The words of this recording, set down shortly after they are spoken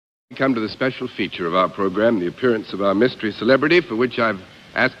come to the special feature of our program, the appearance of our mystery celebrity, for which I've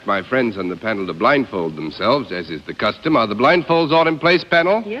asked my friends on the panel to blindfold themselves, as is the custom. Are the blindfolds all in place,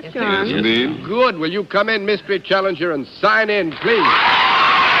 panel? Yes, John. Yes, indeed. Good. Will you come in, mystery challenger, and sign in, please?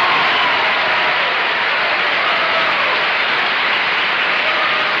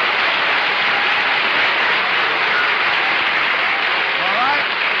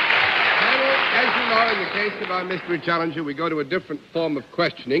 In the case of our mystery challenger, we go to a different form of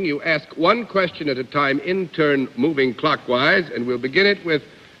questioning. You ask one question at a time, in turn, moving clockwise, and we'll begin it with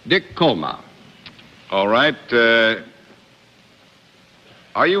Dick Colmar. All right.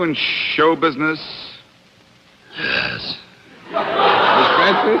 Are you in show business? Yes. Miss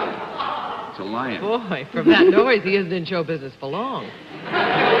Francis? It's a lion. Boy, from that noise, he isn't in show business for long.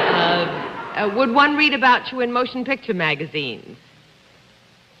 Would one read about you in motion picture magazines?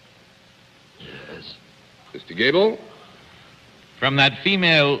 Yes. Mr. Gable? From that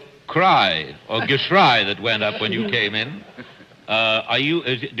female cry or geschrei that went up when you came in,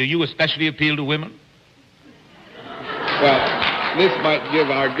 do you especially appeal to women? Well, this might give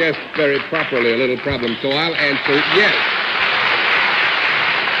our guest very properly a little problem, so I'll answer yes.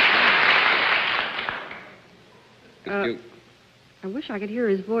 I wish I could hear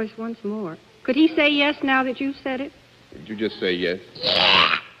his voice once more. Could he say yes now that you've said it? Did you just say yes?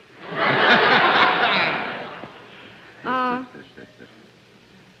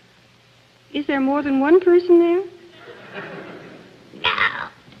 Is there more than one person there?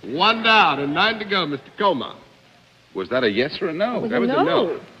 One down and 9 to go, Mr. Colmar. Was that a yes or a no? That was a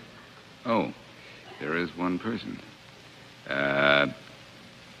no. Oh, there is one person.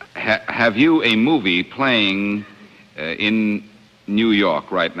 Have you a movie playing in New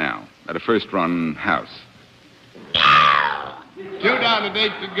York right now at a first-run house? 2 down and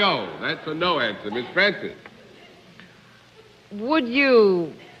 8 to go. That's a no answer. Miss Francis? Would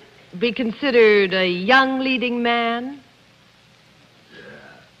you be considered a young leading man?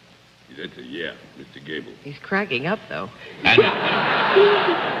 That's a yeah, Mr. Gable. He's cracking up, though. And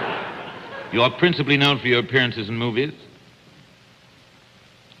you're principally known for your appearances in movies?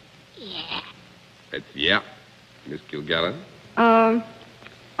 That's yeah. Miss Kilgallen?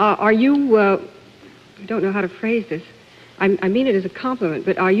 Are you, I don't know how to phrase this. I mean it as a compliment,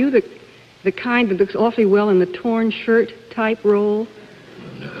 but are you the kind that looks awfully well in the torn shirt type role?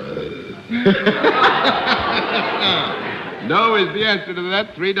 No is the answer to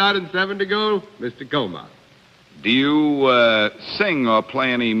that. 3 down and 7 to go. Mr. Colmar. Do you sing or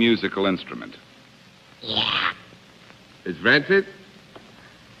play any musical instrument? Miss Francis?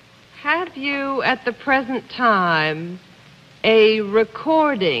 Have you, at the present time, a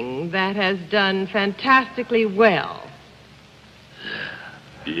recording that has done fantastically well?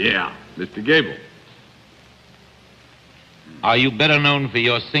 Yeah. Mr. Gable? Are you better known for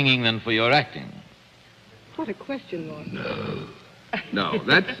your singing than for your acting? What a question, Lord. No. No,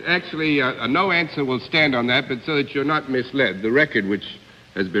 that's actually a no answer will stand on that, but so that you're not misled. The record which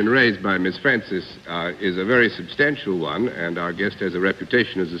has been raised by Miss Francis is a very substantial one, and our guest has a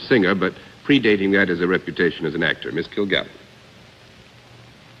reputation as a singer, but predating that is a reputation as an actor. Miss Kilgallen.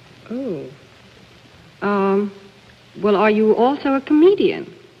 Oh. Well, are you also a comedian?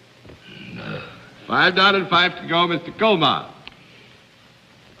 No. 5 down and 5 to go, Mr. Colmar.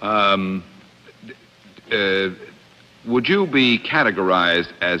 Would you be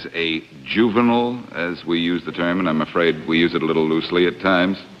categorized as a juvenile, as we use the term, and I'm afraid we use it a little loosely at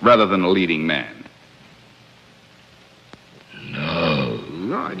times, rather than a leading man? No.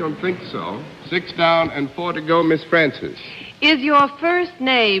 No, I don't think so. 6 down and 4 to go, Miss Francis. Is your first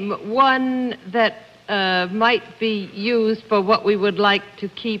name one that might be used for what we would like to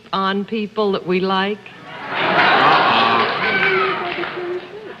keep on people that we like?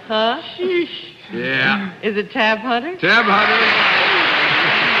 Huh? Yeah. Is it Tab Hunter? Tab Hunter.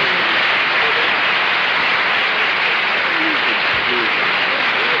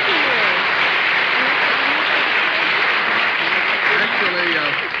 Actually,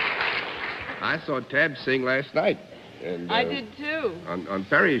 I saw Tab sing last night. And, I did, too. On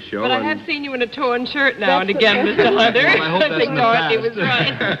Ferry's show. But I have seen you in a torn shirt now and again, Mr. Hunter. Well, I hope that's in the Dorothy past. was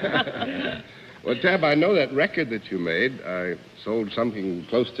right. Well, Tab, I know that record that you made sold something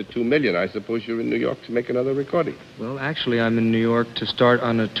close to 2 million. I suppose you're in New York to make another recording. Well, actually, I'm in New York to start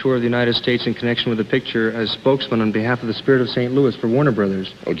on a tour of the United States in connection with the picture as spokesman on behalf of the Spirit of St. Louis for Warner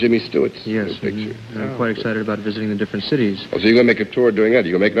Brothers. Oh, Jimmy Stewart's Yes, picture. I'm quite excited about visiting the different cities. Oh, so you're going to make a tour doing that?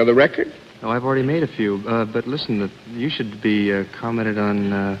 You going to make another record? Oh, I've already made a few, but listen, you should be commented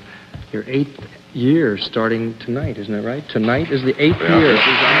on your 8th year starting tonight, isn't that right? Tonight is the 8th year. And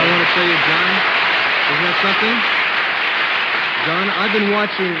I want to tell you, John, isn't that John, I've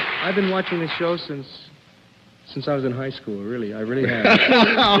been watching the show since I was in high school, really. I really have.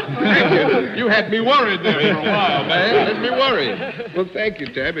 Thank you. You had me worried there for a while, man. Had me worried. Well, thank you,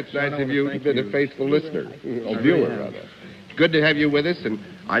 Tab. It's nice of you to be a faithful listener, or viewer, rather. Good to have you with us, and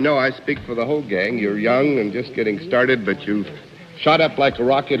I know I speak for the whole gang. You're young and just getting started, but you've shot up like a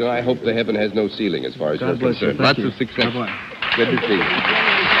rocket, and I hope the heaven has no ceiling as far as you're concerned. Lots of success. Bye-bye. Good to see you.